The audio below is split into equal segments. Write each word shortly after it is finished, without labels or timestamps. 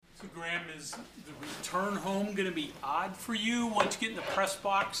Graham, is the return home going to be odd for you once you get in the press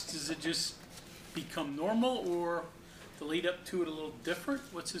box? Does it just become normal, or the lead up to it a little different?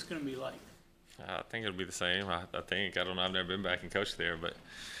 What's this going to be like? I think it'll be the same. I think. I don't know. I've never been back and coached there, but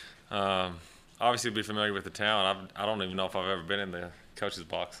obviously be familiar with the town. I don't even know if I've ever been in the coach's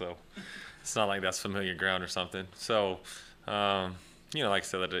box, so it's not like that's familiar ground or something. So, like I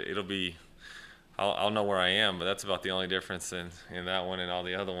said, it'll be. I'll know where I am, but that's about the only difference in that one and all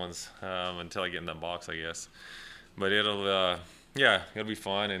the other ones until I get in that box, I guess. But it'll be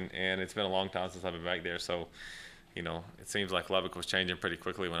fun, and it's been a long time since I've been back there, so it seems like Lubbock was changing pretty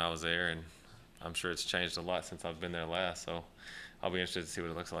quickly when I was there, and I'm sure it's changed a lot since I've been there last, so I'll be interested to see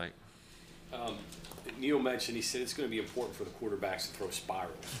what it looks like. Neil mentioned, he said it's going to be important for the quarterbacks to throw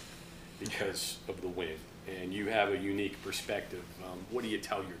spirals because of the wind, and you have a unique perspective. What do you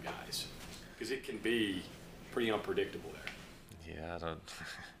tell your guys? Because it can be pretty unpredictable there. Yeah, I don't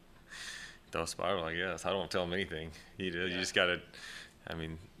throw a spiral, I guess. I don't tell them anything. You just got to,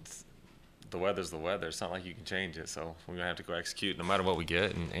 the weather's the weather. It's not like you can change it, so we're going to have to go execute no matter what we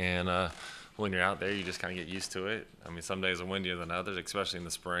get, and when you're out there, you just kind of get used to it. Some days are windier than others, especially in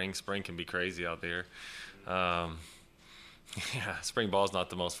the spring. Spring can be crazy out there. Spring ball's not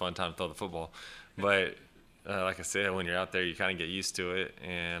the most fun time to throw the football. But like I said, when you're out there, you kind of get used to it.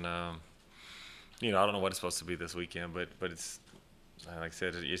 And, I don't know what it's supposed to be this weekend, but it's, like I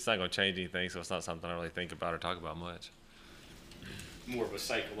said, it's not going to change anything, so it's not something I really think about or talk about much. More of a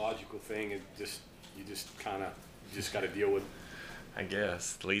psychological thing, and you just got to deal with. I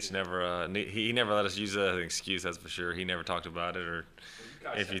guess Leach never he never let us use that as an excuse. That's for sure. He never talked about it, or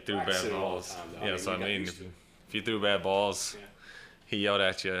if you threw bad balls. If you threw bad balls, he yelled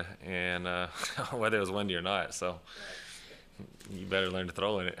at you, and whether it was windy or not. So you better learn to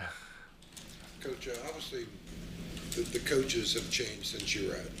throw in it. Coach, obviously the coaches have changed since you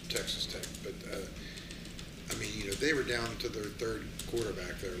were at Texas Tech, but they were down to their third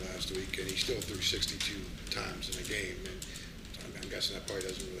quarterback there last week, and he still threw 62 times in a game. And I'm guessing that probably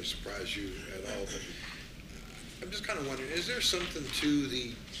doesn't really surprise you at all, but I'm just kind of wondering, is there something to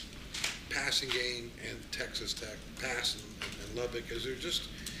the passing game and Texas Tech pass and Lubbock? Is there just,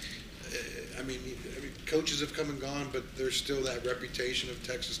 coaches have come and gone, but there's still that reputation of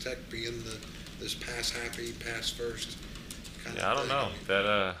Texas Tech being this pass-happy, pass-first kind of thing? I don't know.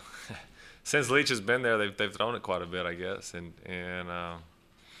 That since Leach has been there, they've thrown it quite a bit, I guess, and I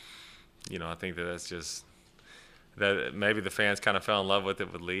think that's just that maybe the fans kind of fell in love with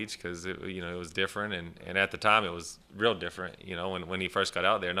it with Leach because it was different, and at the time it was real different. When he first got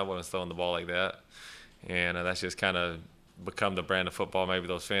out there, no one was throwing the ball like that, and that's just kind of become the brand of football maybe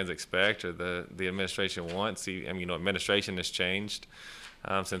those fans expect or the administration wants. Administration has changed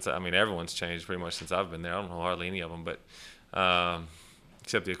since everyone's changed pretty much since I've been there. I don't know hardly any of them, but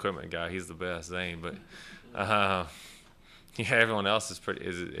except the equipment guy, he's the best, Zane. But everyone else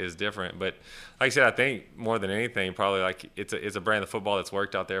is different. But like I said, I think more than anything, probably like it's a brand of football that's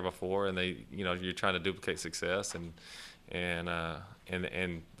worked out there before, and you're trying to duplicate success, and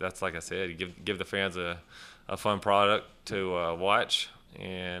that's like I said, you give the fans a fun product to watch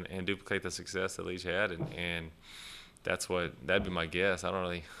and duplicate the success that Leach had, and that'd be my guess. I don't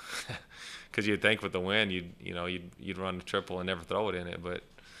really, because you'd think with the win you'd run a triple and never throw it in it, but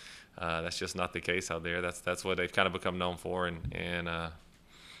that's just not the case out there. That's what they've kind of become known for, and a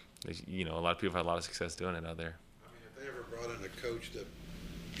lot of people have a lot of success doing it out there. If they ever brought in a coach that,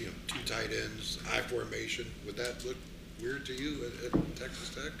 two tight ends, I formation, would that look weird to you at Texas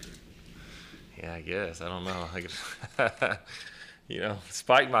Tech? Yeah, I guess. I don't know.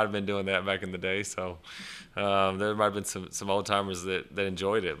 Spike might have been doing that back in the day, so there might have been some old timers that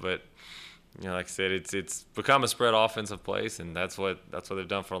enjoyed it, but. Like I said, it's become a spread offensive place, and that's what they've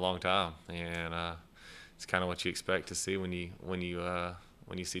done for a long time, and it's kind of what you expect to see when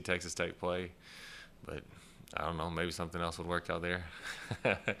you see Texas Tech play. But I don't know, maybe something else would work out there.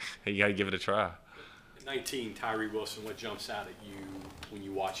 You got to give it a try. At 19, Tyree Wilson, what jumps out at you when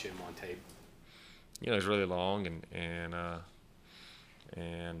you watch him on tape? He's really long and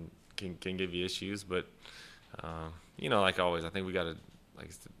can give you issues, but like always, I think we got to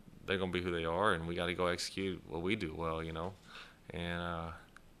they're going to be who they are, and we got to go execute what we do well, And a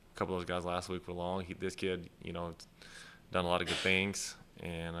couple of those guys last week were long. This kid, done a lot of good things,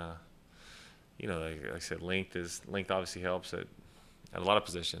 and like I said, length obviously helps at a lot of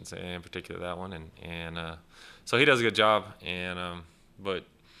positions, and in particular that one, and so he does a good job, but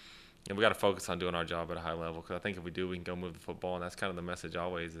we got to focus on doing our job at a high level, because I think if we do, we can go move the football, and that's kind of the message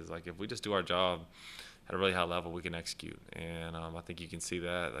always is like if we just do our job at a really high level, we can execute, and I think you can see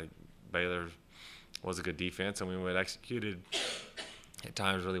that. Like Baylor was a good defense, and we went executed at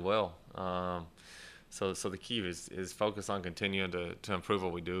times really well. So the key is focus on continuing to improve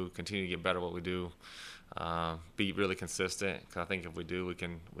what we do, continue to get better at what we do, be really consistent. Because I think if we do, we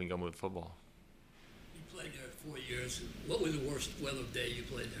can go move the football. You played there 4 years. What was the worst weather day you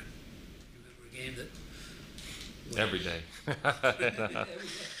played there? You remember a game that? Every day. Every day.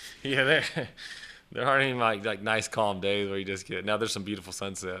 Yeah, there aren't even like nice calm days where you just get. Now there's some beautiful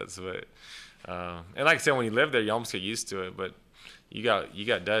sunsets, but and like I said, when you live there, you almost get used to it. But you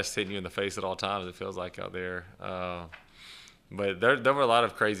got dust hitting you in the face at all times. It feels like out there. But there were a lot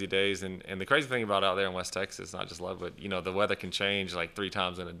of crazy days, and the crazy thing about out there in West Texas, not just love, but the weather can change like 3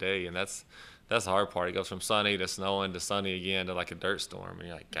 times in a day, and that's the hard part. It goes from sunny to snowing to sunny again to like a dirt storm, and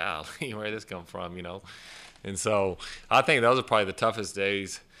you're like, golly, where did this come from, And so I think those are probably the toughest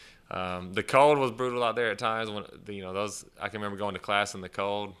days. The cold was brutal out there at times. When those, I can remember going to class in the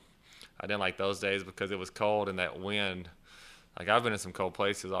cold. I didn't like those days because it was cold and that wind. Like I've been in some cold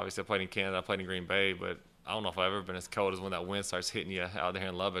places. Obviously, I played in Canada. I played in Green Bay, but I don't know if I've ever been as cold as when that wind starts hitting you out there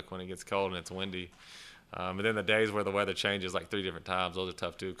in Lubbock when it gets cold and it's windy. And then the days where the weather changes like 3 different times, those are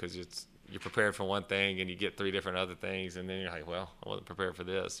tough too because you're prepared for one thing and you get 3 different other things, and then you're like, well, I wasn't prepared for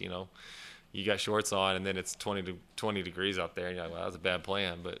this. You got shorts on and then it's 20 degrees out there, and you're like, well, that was a bad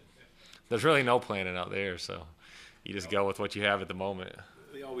plan, but there's really no planning out there, so you just go with what you have at the moment.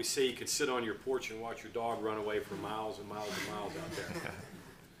 They always say you could sit on your porch and watch your dog run away for miles and miles and miles out there.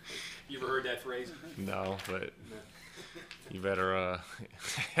 You ever heard that phrase? No, but you better,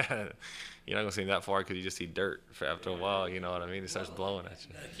 you're not going to see that far because you just see dirt after a while, you know what I mean? It starts blowing at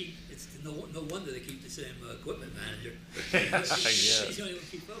you. It's no wonder they keep the same equipment manager. Yes. He's not even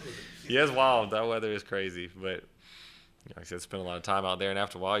keep up with it. Yeah, it's wild. That weather is crazy, but like I said, spend a lot of time out there, and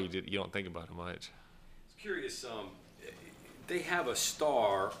after a while, you don't think about it much. Curious, they have a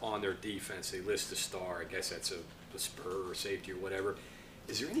star on their defense. They list a star. I guess that's a spur or safety or whatever.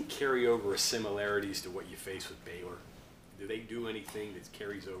 Is there any carryover or similarities to what you face with Baylor? Do they do anything that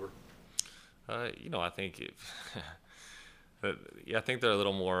carries over? I think I think they're a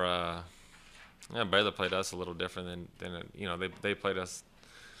little more. Baylor played us a little different than they played us,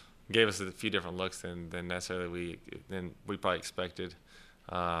 gave us a few different looks than necessarily we probably expected.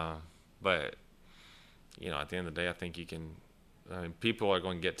 But at the end of the day, I think you can. People are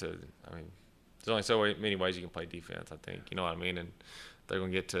going to get to. There's only so many ways you can play defense. I think you know what I mean, and they're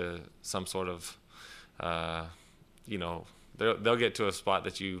going to get to some sort of. They'll get to a spot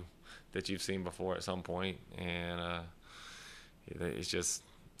that you've seen before at some point, and it's just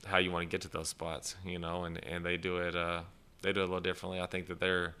how you want to get to those spots, and they do it a little differently. I think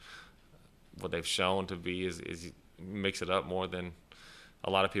that what they've shown to be is mix it up more than a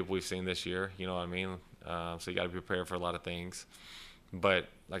lot of people we've seen this year. You know what I mean? So you got to be prepared for a lot of things. But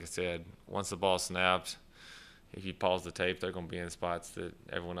like I said, once the ball snaps, if you pause the tape, they're going to be in spots that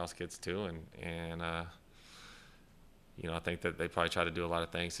everyone else gets to, and I think that they probably try to do a lot of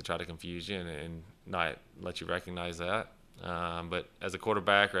things to try to confuse you and not let you recognize that. But as a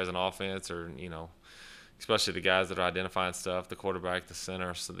quarterback or as an offense, or especially the guys that are identifying stuff, the quarterback, the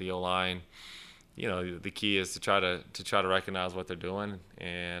center, so the O-line, the key is to try to recognize what they're doing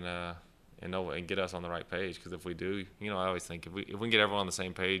and know and get us on the right page. Because if we do, I always think if we can get everyone on the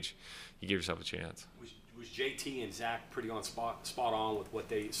same page, you give yourself a chance. Was JT and Zach pretty on spot on with what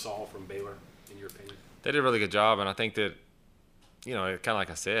they saw from Baylor, in your opinion? They did a really good job, and I think that, kind of like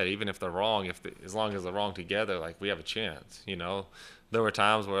I said, even if they're wrong, as long as they're wrong together, like we have a chance. There were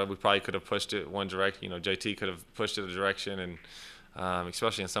times where we probably could have pushed it one direction. JT could have pushed it a direction, and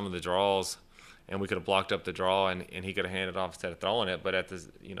especially in some of the draws, and we could have blocked up the draw, and he could have handed it off instead of throwing it. But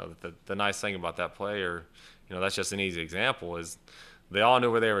the nice thing about that play, or that's just an easy example, is they all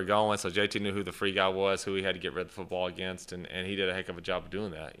knew where they were going, so JT knew who the free guy was, who he had to get rid of the football against, and he did a heck of a job of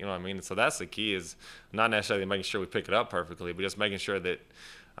doing that. You know what I mean? So that's the key, is not necessarily making sure we pick it up perfectly, but just making sure that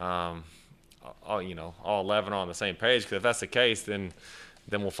all 11 are on the same page. Because if that's the case, then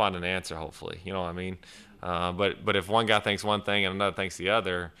we'll find an answer, hopefully. You know what I mean? But if one guy thinks one thing and another thinks the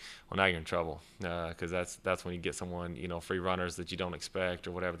other, well, now you're in trouble, because that's when you get someone, free runners that you don't expect,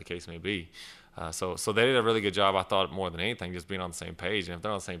 or whatever the case may be. So they did a really good job, I thought, more than anything, just being on the same page. And if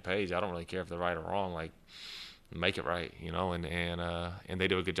they're on the same page, I don't really care if they're right or wrong. Like, make it right, and they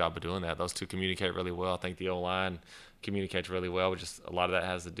do a good job of doing that. Those two communicate really well. I think the O-line communicates really well. Just a lot of that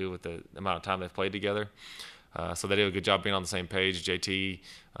has to do with the amount of time they've played together. So they do a good job being on the same page. JT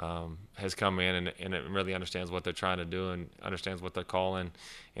has come in and really understands what they're trying to do, and understands what they're calling,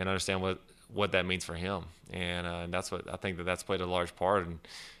 and understand what that means for him. And that's what I think that's played a large part. And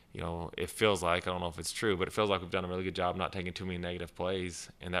it feels like, I don't know if it's true, but it feels like we've done a really good job not taking too many negative plays,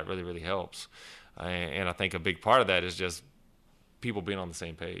 and that really, really helps. And I think a big part of that is just people being on the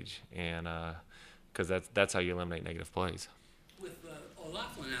same page, and because that's how you eliminate negative plays. With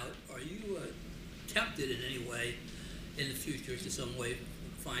O'Loughlin out, are you tempted in any way in the future to some way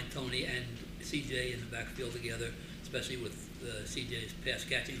find Tony and CJ in the backfield together, especially with CJ's pass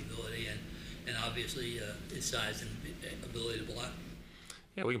catching ability and obviously his size and ability to block?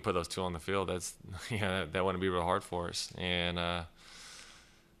 Yeah, we can put those two on the field. That's that wouldn't be real hard for us. And I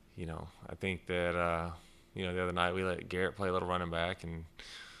think that the other night we let Garrett play a little running back, and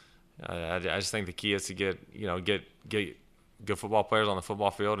I just think the key is to get good football players on the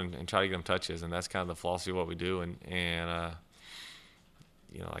football field and try to get them touches, and that's kind of the philosophy of what we do. And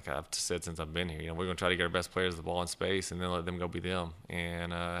like I've said since I've been here, we're going to try to get our best players the ball in space and then let them go be them.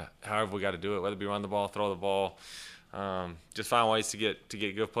 And however we got to do it, whether it be run the ball, throw the ball, just find ways to get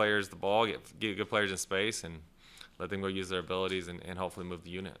good players the ball, get good players in space, and let them go use their abilities and hopefully move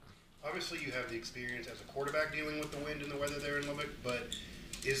the unit. Obviously, you have the experience as a quarterback dealing with the wind and the weather there in Lubbock, but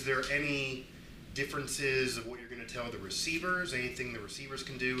is there any differences of what you're going to tell the receivers, anything the receivers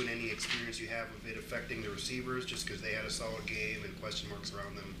can do, and any experience you have of it affecting the receivers just because they had a solid game and question marks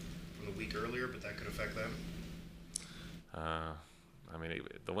around them from the week earlier, but that could affect them?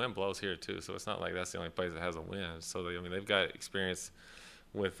 The wind blows here too, so it's not like that's the only place that has a wind. So they've got experience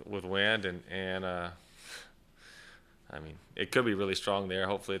with wind, and it could be really strong there.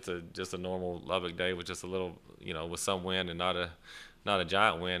 Hopefully it's just a normal Lubbock day with just a little, with some wind and not a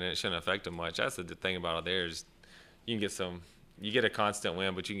giant wind, and it shouldn't affect them much. That's the thing about it there is you get a constant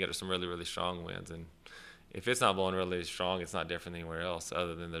wind, but you can get some really, really strong winds. And if it's not blowing really strong, it's not different than anywhere else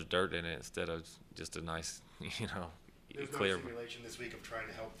other than there's dirt in it instead of just a nice, There's clear. no simulation this week of trying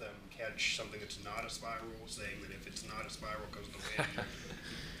to help them catch something that's not a spiral, saying that if it's not a spiral because of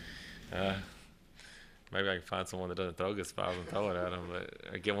the wind. Maybe I can find someone that doesn't throw good spirals and throw it at them,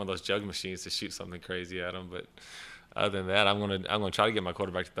 or get one of those jug machines to shoot something crazy at them. But other than that, I'm gonna try to get my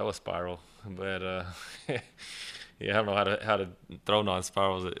quarterback to throw a spiral. But I don't know how to throw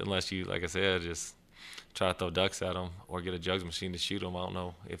non-spirals unless you, like I said, just try to throw ducks at them or get a jugs machine to shoot them. I don't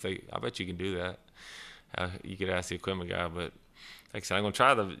know if I bet you can do that. You could ask the equipment guy, but like I said, I'm gonna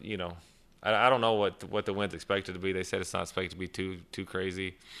try I don't know what the wind's expected to be. They said it's not expected to be too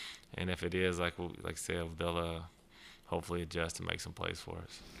crazy, and if it is, like I said, they'll hopefully adjust and make some plays for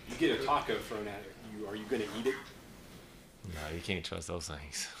us. You get a taco thrown at you. Are you going to eat it? No, you can't trust those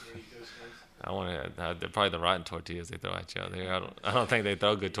things. They're probably the rotten tortillas they throw at you out there. I don't think they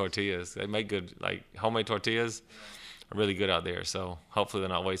throw good tortillas. They make good homemade tortillas. Are really good out there. So hopefully they're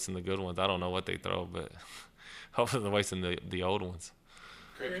not wasting the good ones. I don't know what they throw, but hopefully they're wasting the old ones.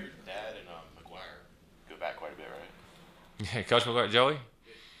 Craig, your dad and McGuire go back quite a bit, right? Yeah, Coach McGuire, Joey.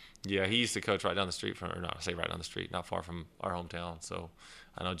 Yeah, he used to coach right down the street right down the street, not far from our hometown. So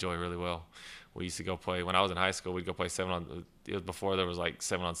I know Joey really well. We used to go play when I was in high school. We'd go play it was before there was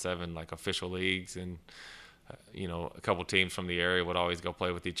 7-on-7 official leagues, and a couple teams from the area would always go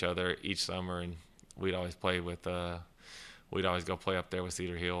play with each other each summer, and we'd always play with. We'd always go play up there with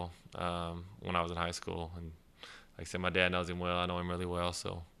Cedar Hill when I was in high school. And like I said, my dad knows him well. I know him really well.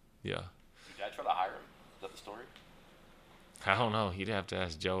 So, yeah. Did your dad try to hire him? Is that the story? I don't know. You'd have to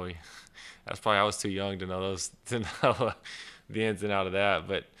ask Joey. I was too young to know the ins and out of that.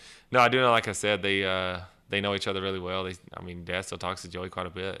 But, no, I do know, like I said, they know each other really well. Dad still talks to Joey quite a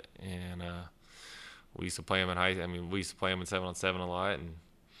bit. And we used to play him we used to play him in 7-on-7 a lot. And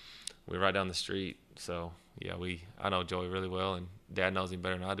we were right down the street. So, yeah, I know Joey really well, and Dad knows him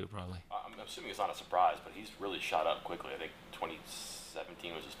better than I do, probably. I'm assuming it's not a surprise, but he's really shot up quickly. I think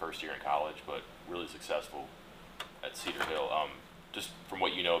 2017 was his first year in college, but really successful at Cedar Hill. Just from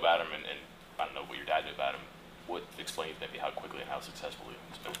what you know about him, and I don't know what your dad knew about him, what explains maybe how quickly and how successful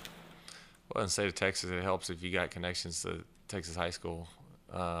he's been? Well, in the state of Texas, it helps if you got connections to Texas high school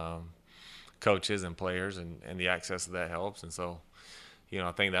coaches and players, and the access to that helps. And so,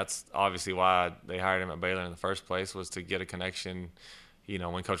 I think that's obviously why they hired him at Baylor in the first place, was to get a connection.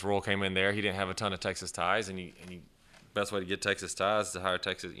 When Coach Roll came in there, he didn't have a ton of Texas ties, and best way to get Texas ties is to hire a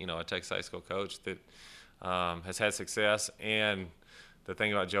Texas high school coach that has had success. And the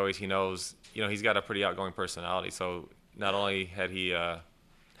thing about Joey is he knows, he's got a pretty outgoing personality. So not only had he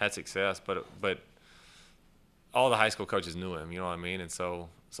had success, but all the high school coaches knew him. You know what I mean? And so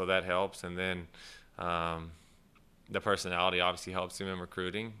that helps. And then the personality obviously helps him in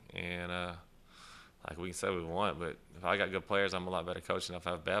recruiting, and like we can say we want, but if I got good players, I'm a lot better coach than if I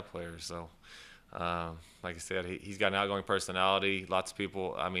have bad players. So, like I said, he's got an outgoing personality. Lots of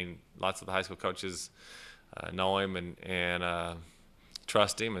the high school coaches know him and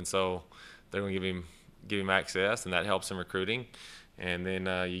trust him, and so they're going to give him access, and that helps in recruiting. And then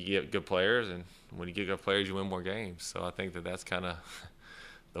you get good players, and when you get good players, you win more games. So I think that that's kind of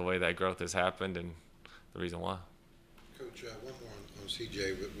the way that growth has happened and the reason why. Coach, one more on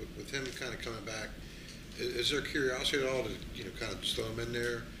CJ. With him kind of coming back, is there curiosity at all to kind of just throw him in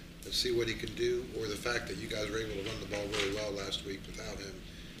there and see what he can do, or the fact that you guys were able to run the ball really well last week without him?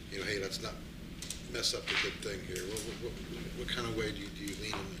 Hey, let's not mess up the good thing here. What kind of way do you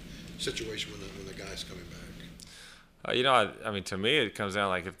lean in the situation when the guy's coming back? I mean, to me, it comes down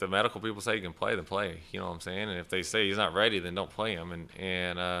like if the medical people say he can play, then play. You know what I'm saying? And if they say he's not ready, then don't play him.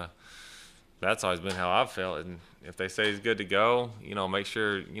 And that's always been how I've felt. And if they say he's good to go, make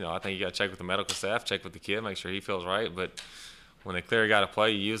sure, I think you got to check with the medical staff, check with the kid, make sure he feels right. But when they clear a guy to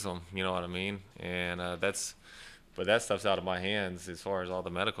play, you use them. You know what I mean? And but that stuff's out of my hands as far as all the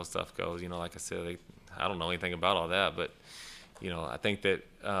medical stuff goes. Like I said, I don't know anything about all that. But, I think that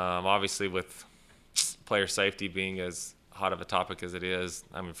obviously with player safety being as hot of a topic as it is,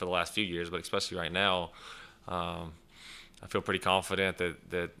 I mean, for the last few years, but especially right now, I feel pretty confident that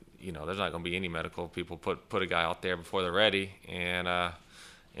there's not going to be any medical people put a guy out there before they're ready. And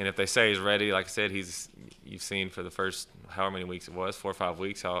if they say he's ready, like I said, you've seen for the first however many weeks it was, 4 or 5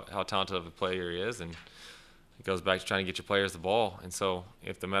 weeks, how talented of a player he is. And it goes back to trying to get your players the ball. And so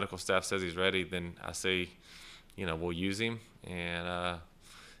if the medical staff says he's ready, then I say, we'll use him. And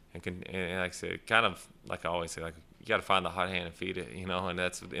like I said, kind of like I always say, like you got to find the hot hand and feed it, and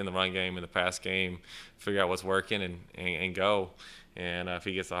that's in the run game, in the pass game, figure out what's working and go. And if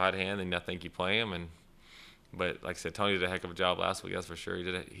he gets the hot hand, then I think you play him. But like I said, Tony did a heck of a job last week, that's for sure.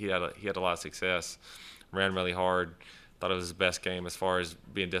 He had a lot of success, ran really hard. Thought it was his best game as far as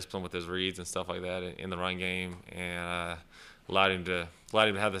being disciplined with his reads and stuff like that in the run game, and allowed him to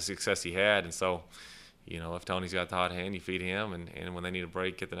have the success he had. And so, if Tony's got the hot hand, you feed him, and when they need a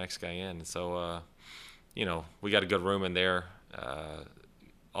break, get the next guy in. And so, we got a good room in there.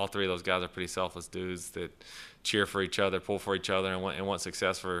 All three of those guys are pretty selfless dudes that cheer for each other, pull for each other, and want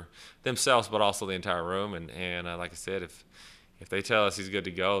success for themselves, but also the entire room. And like I said, if they tell us he's good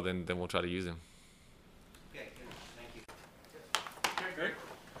to go, then we'll try to use him. Okay, good. Thank you. Okay, great.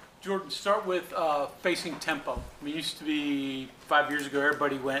 Jordan, start with facing tempo. I mean, it used to be 5 years ago,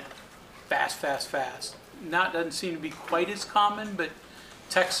 everybody went fast, fast, fast. Now it doesn't seem to be quite as common, but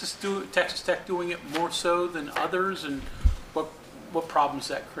Texas Tech doing it more so than others, and what problems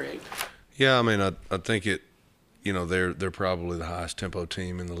does that create? Yeah, I mean, I think they're probably the highest tempo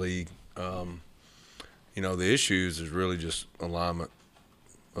team in the league. The issues is really just alignment,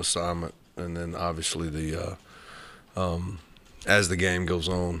 assignment, and then obviously the as the game goes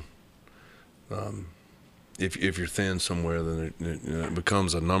on, if you're thin somewhere, then it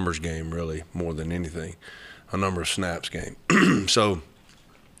becomes a numbers game really more than anything, a number of snaps game. So,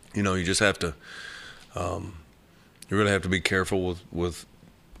 you just have to, you really have to be careful with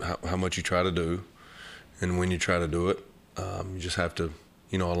how much you try to do, and when you try to do it, you just have to,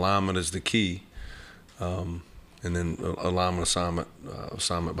 alignment is the key, and then alignment,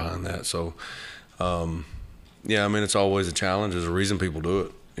 assignment behind that. So, yeah, I mean, it's always a challenge. There's a reason people do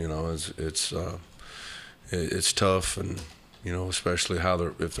it. It's tough, and especially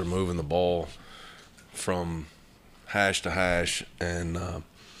if they're moving the ball from hash to hash, and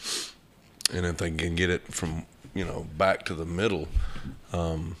if they can get it from back to the middle,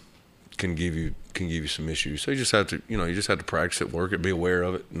 can give you some issues. So you just have to practice it, work it, be aware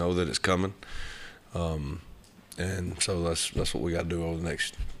of it, know that it's coming, and so that's what we got to do over the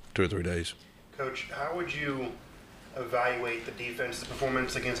next 2 or 3 days. Coach, how would you evaluate the defense's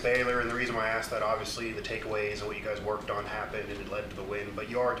performance against Baylor? And the reason why I asked that, obviously, the takeaways and what you guys worked on happened and it led to the win, but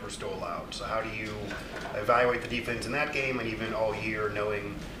yards were still allowed. So how do you evaluate the defense in that game and even all year,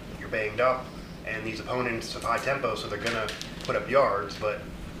 knowing you're banged up and these opponents have high tempo, so they're going to put up yards, but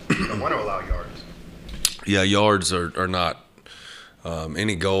you don't want to allow yards? Yeah, yards are not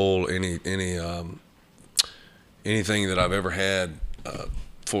any goal, anything that I've ever had that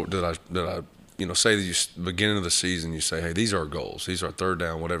I say that beginning of the season, you say, hey, these are our goals. These are our third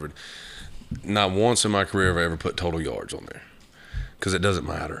down, whatever. Not once in my career have I ever put total yards on there, because it doesn't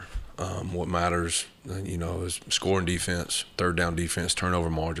matter. What matters, is scoring defense, third down defense,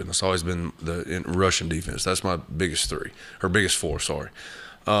 turnover margin. That's always been the rushing defense. That's my biggest four, sorry.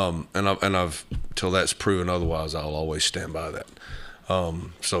 And I've till that's proven otherwise, I'll always stand by that.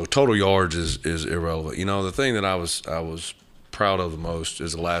 So total yards is irrelevant. The thing that I was proud of the most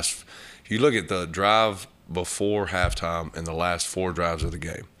is the last. If you look at the drive before halftime and the last 4 drives of the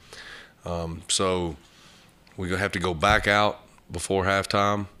game. So we have to go back out before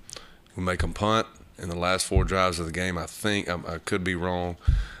halftime. We make them punt, and the last 4 drives of the game, I think, I could be wrong,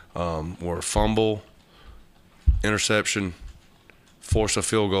 were fumble, interception, force a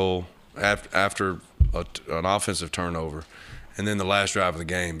field goal, after an offensive turnover, and then the last drive of the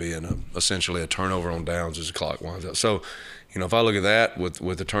game being essentially a turnover on downs as the clock winds out. So, if I look at that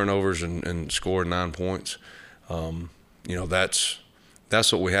with the turnovers and scored 9 points, that's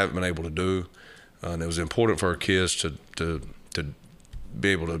what we haven't been able to do, and it was important for our kids to be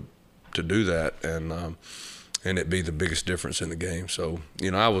able to do that, and it be the biggest difference in the game. So,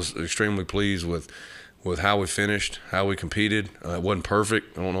 I was extremely pleased with how we finished, how we competed. It wasn't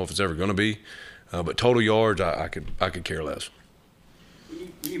perfect. I don't know if it's ever going to be, but total yards, I could care less.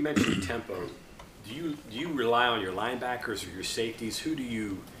 When you mentioned tempo, do you rely on your linebackers or your safeties? Who do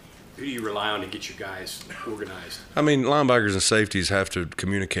you rely on to get your guys organized? I mean, linebackers and safeties have to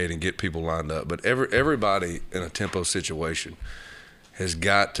communicate and get people lined up, but everybody in a tempo situation has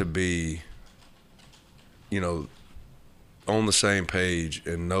got to be, on the same page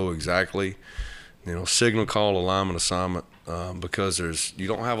and know exactly, signal call, alignment, assignment, because you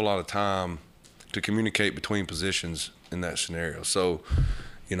don't have a lot of time to communicate between positions in that scenario. So,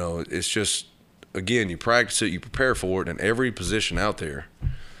 it's just, again, you practice it, you prepare for it, and every position out there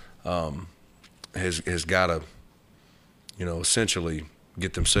has got to, essentially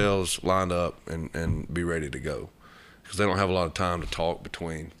get themselves lined up and be ready to go, because they don't have a lot of time to talk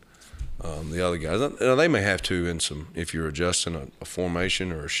between the other guys. Now, they may have to if you're adjusting a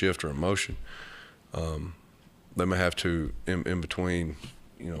formation or a shift or a motion. They may have to in between,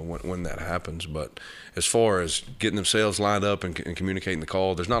 when that happens. But as far as getting themselves lined up and communicating the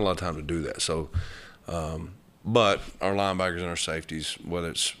call, there's not a lot of time to do that. So, but our linebackers and our safeties,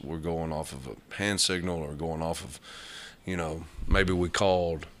 whether we're going off of a hand signal or going off of, maybe we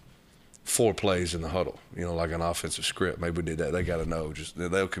called 4 plays in the huddle, like an offensive script. Maybe we did that. They got to know.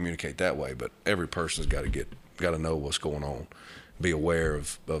 They'll communicate that way. But every person's got to know what's going on, be aware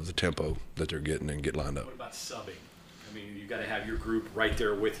of the tempo that they're getting, and get lined up. What about subbing? I mean, you got to have your group right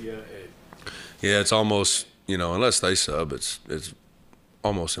there with you. Yeah, it's almost, unless they sub, it's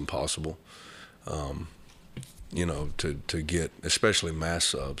almost impossible, to get, especially mass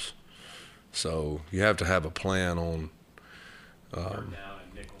subs. So you have to have a plan on.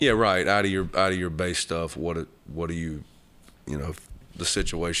 Yeah, right. Out of your base stuff, what do you, the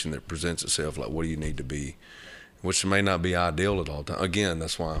situation that presents itself, like what do you need to be, which may not be ideal at all times. Again,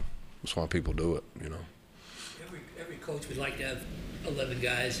 that's why people do it. Every coach would like to have 11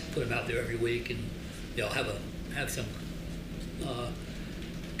 guys, put them out there every week, and have some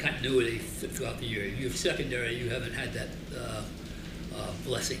continuity throughout the year. You have secondary, you haven't had that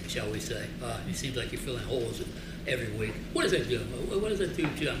blessing, shall we say. It seems like you're filling holes every week. What does that do? What does that do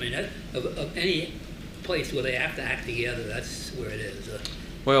to, of any place where they have to act together, that's where it is.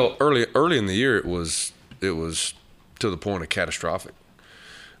 Well, early in the year, it was to the point of catastrophic.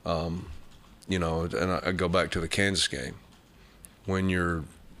 And I go back to the Kansas game. When you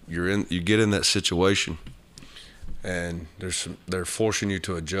get in that situation, and they're forcing you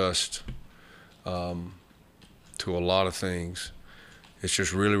to adjust to a lot of things. It's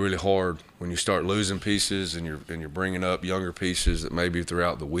just really, really hard when you start losing pieces and you're bringing up younger pieces that maybe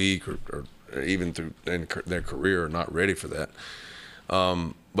throughout the week or even through in their career are not ready for that.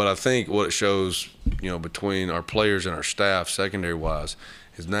 But I think what it shows, between our players and our staff, secondary-wise,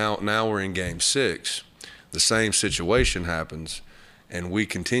 is now we're in Game 6. The same situation happens, and we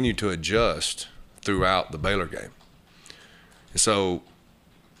continue to adjust throughout the Baylor game. And so,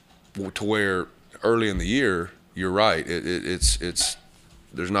 to where early in the year, you're right, it's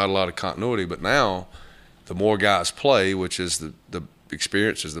there's not a lot of continuity. But now, the more guys play, which is the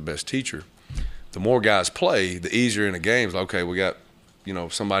experience is the best teacher. The more guys play, the easier in a game is, okay, we got,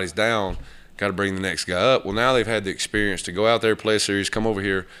 somebody's down, got to bring the next guy up. Well, now they've had the experience to go out there, play a series, come over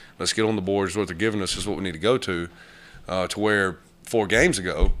here, let's get on the board. Is what they're giving us, is what we need to go to where 4 games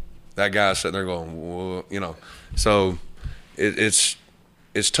ago, that guy's sitting there going, well, So it's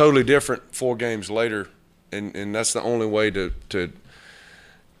totally different 4 games later, and that's the only way to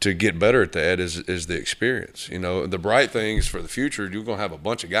get better at that is the experience. The bright things for the future, you're going to have a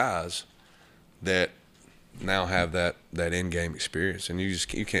bunch of guys that now have that in-game experience, and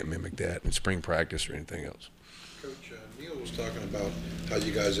you can't mimic that in spring practice or anything else. Coach, Neil was talking about how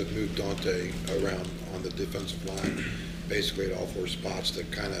you guys have moved Dante around on the defensive line, basically at all 4 spots, to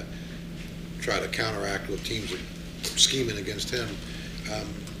kind of try to counteract what teams are scheming against him.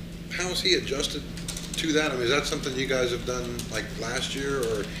 How has he adjusted to that? I mean, is that something you guys have done like last year,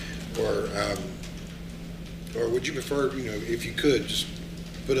 or would you prefer, if you could, just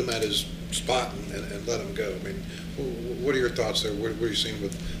put him at his spot and let him go? I mean, what are your thoughts there? What are you seeing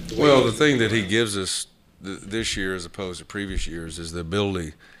with the way? Well, the thing that he gives us this year as opposed to previous years is the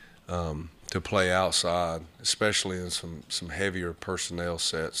ability to play outside, especially in some heavier personnel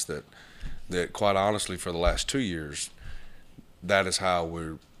sets that quite honestly for the last 2 years, that is how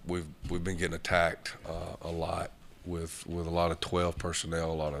we've been getting attacked a lot with a lot of 12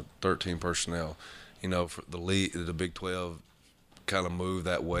 personnel, a lot of 13 personnel. You know, for the Big 12 kind of moved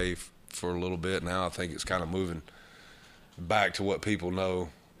that way for a little bit. Now I think it's kind of moving back to what people know.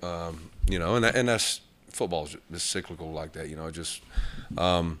 You know, and that's football's just cyclical like that. You know, just.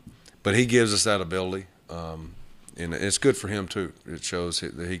 But he gives us that ability, and it's good for him too. It shows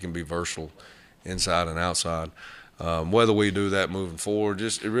that he can be versatile inside and outside. Whether we do that moving forward,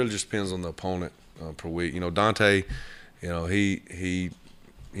 it really just depends on the opponent per week. You know, Dante, you know, he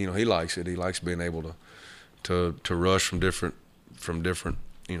likes it. He likes being able to rush from different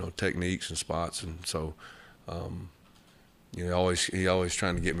you know techniques and spots, and so. You know, he always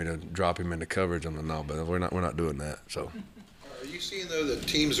trying to get me to drop him into coverage. I'm like, no, but we're not doing that. So. Are you seeing though that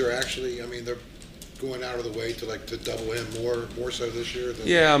teams are actually? I mean, they're going out of the way to double him more so this year.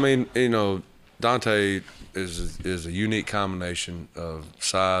 Yeah, I mean, you know, Dante is a unique combination of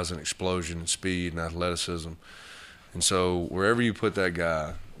size and explosion and speed and athleticism, and so wherever you put that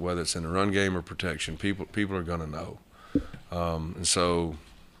guy, whether it's in the run game or protection, people are going to know, and so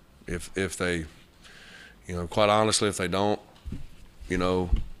if they. You know, quite honestly, if they don't, you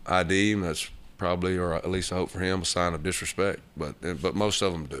know, ID him, that's probably, or at least I hope for him, a sign of disrespect. But most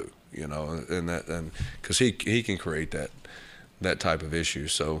of them do, you know, and because he can create that type of issue.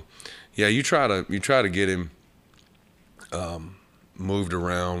 So, yeah, you try to get him moved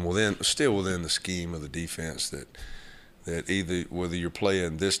around still within the scheme of the defense that either whether you're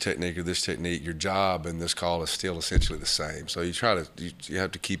playing this technique or this technique, your job in this call is still essentially the same. So you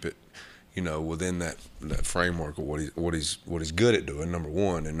have to keep it. You know, within that framework of what he's good at doing, number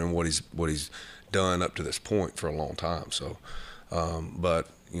one, and then what he's done up to this point for a long time. So, but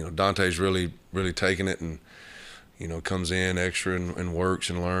you know, Dante's really taking it and you know comes in extra and works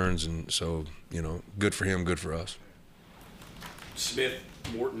and learns, and so you know, good for him, good for us. Smith,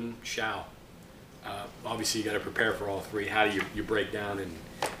 Morton, Shao. Obviously, you got to prepare for all three. How do you break down and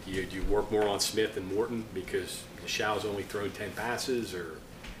do you work more on Smith and Morton because Shao's only thrown 10 passes, or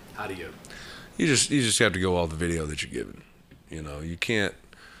how do you? You just have to go off the video that you're given. You know, you can't.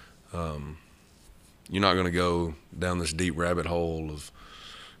 You're not going to go down this deep rabbit hole of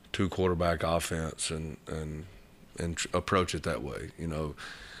 2 quarterback offense and approach it that way. You know,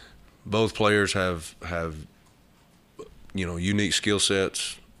 both players have you know unique skill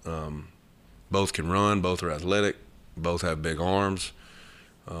sets. Both can run. Both are athletic. Both have big arms.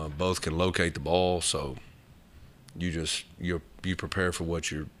 Both can locate the ball. So you prepare for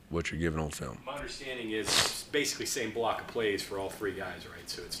what you're given on film. My understanding is it's basically same block of plays for all three guys, right?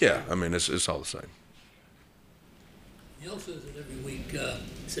 So it's I mean it's all the same. He also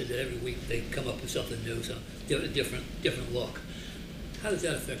said that every week they come up with something new, so a different look. How does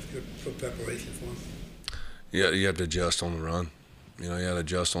that affect your preparation for him? Yeah, you have to adjust on the run. You know, you have to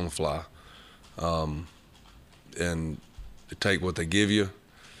adjust on the fly, and take what they give you,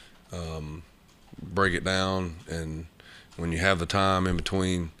 break it down, and when you have the time in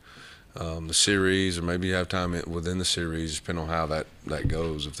between the series, or maybe you have time within the series, depending on how that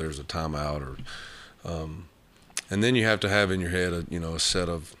goes, if there's a timeout, or and then you have to have in your head a set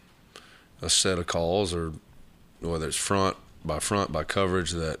of calls, or whether it's front by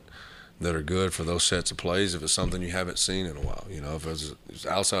coverage that are good for those sets of plays. If it's something you haven't seen in a while, you know, if it's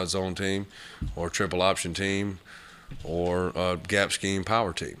outside zone team, or triple option team, or a gap scheme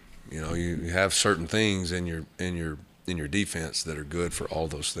power team, you know, you have certain things in your defense that are good for all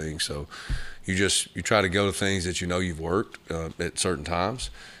those things. So you try to go to things that you know you've worked at certain times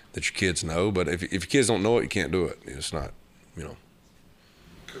that your kids know. But if your kids don't know it, you can't do it. It's not, you know.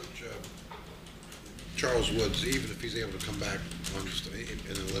 Coach, Charles Woods, even if he's able to come back on just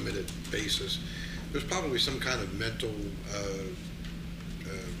in a limited basis, there's probably some kind of mental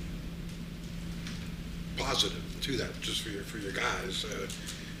positive to that, just for your guys,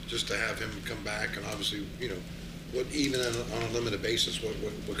 just to have him come back, and obviously, you know, what even on a limited basis, what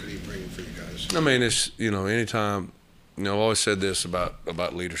could he bring for you guys? I mean, it's, you know, anytime, you know, I've always said this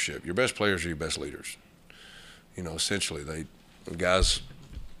about leadership. Your best players are your best leaders. You know, essentially, guys,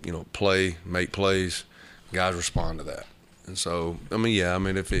 you know, make plays, guys respond to that. And so, I mean, yeah, I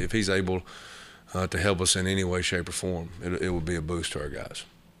mean, if he's able to help us in any way, shape, or form, it would be a boost to our guys.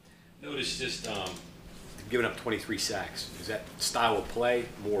 Notice just giving up 23 sacks. Is that style of play,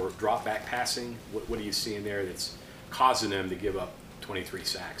 more drop back passing? What are you seeing there that's causing them to give up 23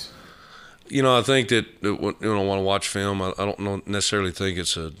 sacks? You know, I think that when I want to watch film, I don't necessarily think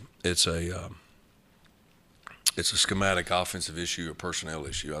it's a schematic offensive issue or personnel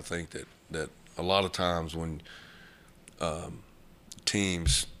issue. I think that a lot of times when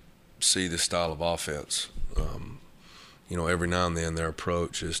teams see this style of offense, you know, every now and then their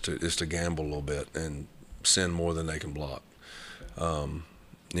approach is to gamble a little bit and send more than they can block.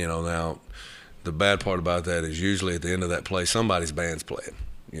 You know, now the bad part about that is usually at the end of that play, somebody's band's playing.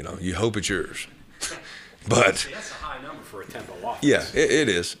 You know, you hope it's yours, but See, that's a high number for a tempo offense. yeah, it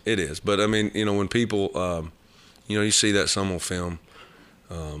is. It is. But I mean, you know, when people, you know, you see that some on film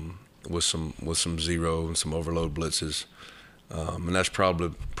with some zero and some overload blitzes, and that's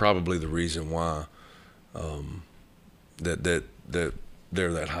probably the reason why that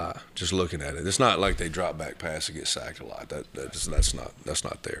they're that high. Just looking at it, it's not like they drop back pass and get sacked a lot. That's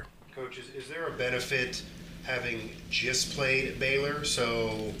not there. Coach, is there a benefit having just played at Baylor?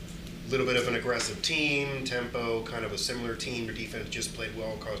 So a little bit of an aggressive team, tempo, kind of a similar team. Your defense just played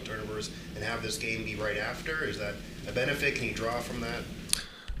well, caused turnovers, and have this game be right after. Is that a benefit? Can you draw from that?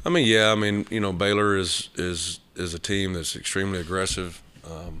 I mean, yeah. I mean, you know, Baylor is a team that's extremely aggressive.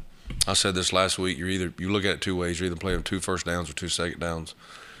 I said this last week. You look at it two ways. You're either playing 2 first downs or 2 second downs.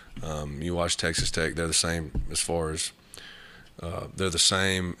 You watch Texas Tech; they're the same as far as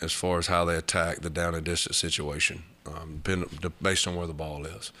how they attack the down and distance situation, based on where the ball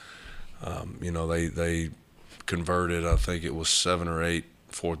is. You know, they converted, I think it was 7 or 8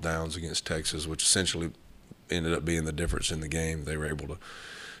 fourth downs against Texas, which essentially ended up being the difference in the game. They were able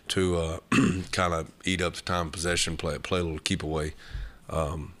to kind of eat up the time of possession, play a little keep away.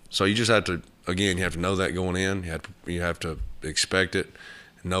 So you just have to, again, you have to know that going in. You have to expect it,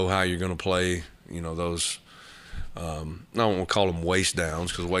 know how you're going to play. You know, those. I don't want to call them waste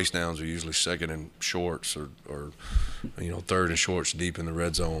downs, because waste downs are usually second and shorts or you know, third and shorts deep in the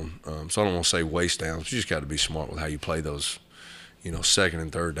red zone. So I don't want to say waste downs, but you just got to be smart with how you play those, you know, second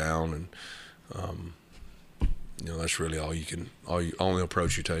and third down, and you know, that's really only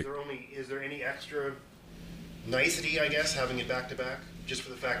approach you take. Is there any extra nicety, I guess, having it back to back, just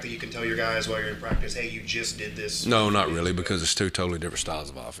for the fact that you can tell your guys while you're in practice, hey, you just did this? No, not really, because it's 2 totally different styles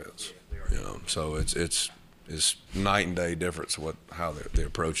of offense. You know, so it's night and day difference how the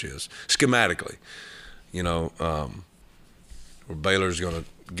approach is schematically. You know, where Baylor's going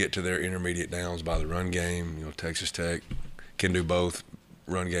to get to their intermediate downs by the run game. You know, Texas Tech can do both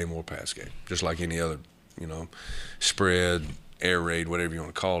run game or pass game, just like any other, you know, spread, air raid, whatever you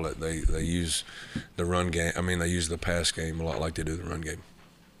want to call it. They use the run game. I mean, they use the pass game a lot like they do the run game.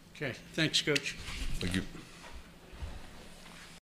 Okay, thanks, Coach. Thank you.